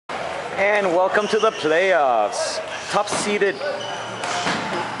And welcome to the playoffs. Top-seeded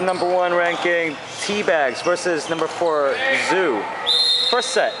 #1 ranking Teabags versus #4 Zoo.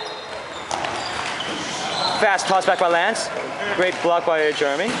 First set. Fast toss back by Lance. Great block by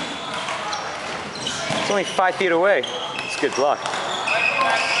Jeremy. It's only 5 feet away. It's a good block.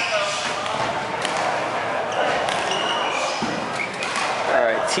 All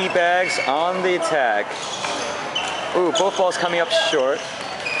right, Teabags on the attack. Ooh, both balls coming up short.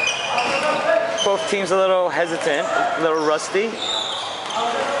 Both teams a little hesitant, a little rusty.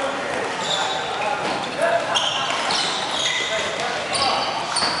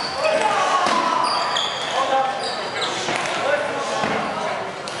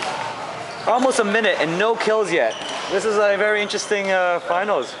 Almost a minute and no kills yet. This is a very interesting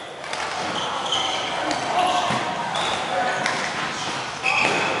finals.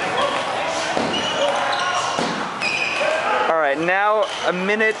 All right, now a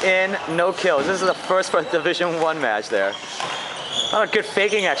minute in, no kills. This is the first for Division 1 match there. Oh, good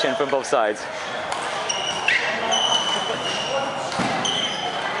faking action from both sides.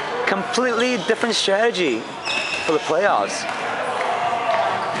 Completely different strategy for the playoffs.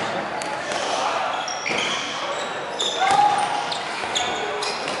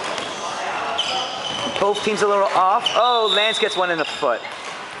 Both teams a little off. Oh, Lance gets one in the foot.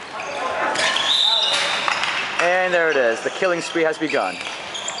 And there it is. The killing spree has begun.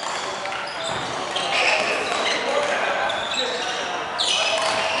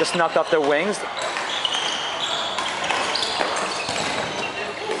 Just knocked off their wings.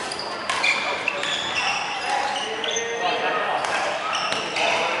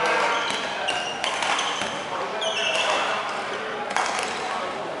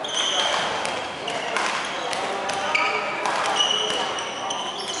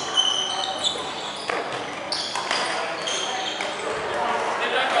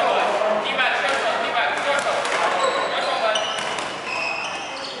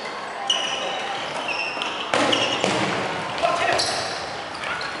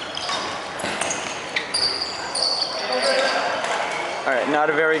 All right, not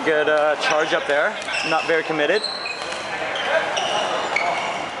a very good charge up there. Not very committed.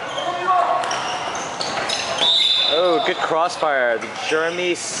 Oh, good crossfire. The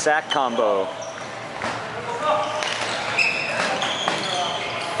Jeremy sack combo.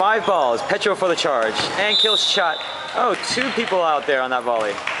 5 balls. Petro for the charge. And kill shot. Oh, 2 people out there on that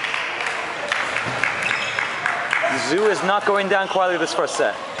volley. Zoo is not going down quietly this first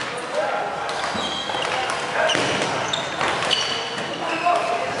set.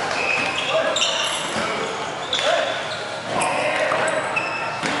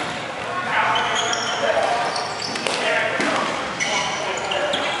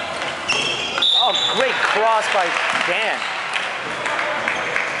 Great cross by Dan.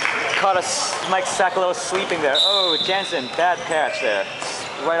 Caught Mike Sacalo sleeping there. Oh, Jansen, bad catch there.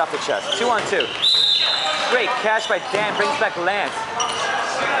 Right off the chest. 2-on-2. Great catch by Dan, brings back Lance.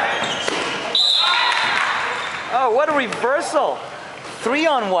 Oh, what a reversal.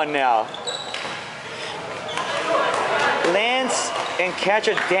 3-on-1 now. Lance and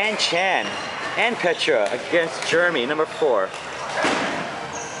catcher Dan Chan and Petra against Jeremy, #4.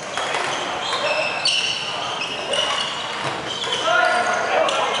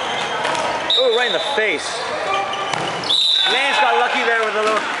 Right in the face. Lance got lucky there with a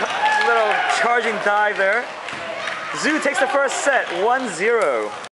little charging dive there. Zoo takes the first set, 1-0.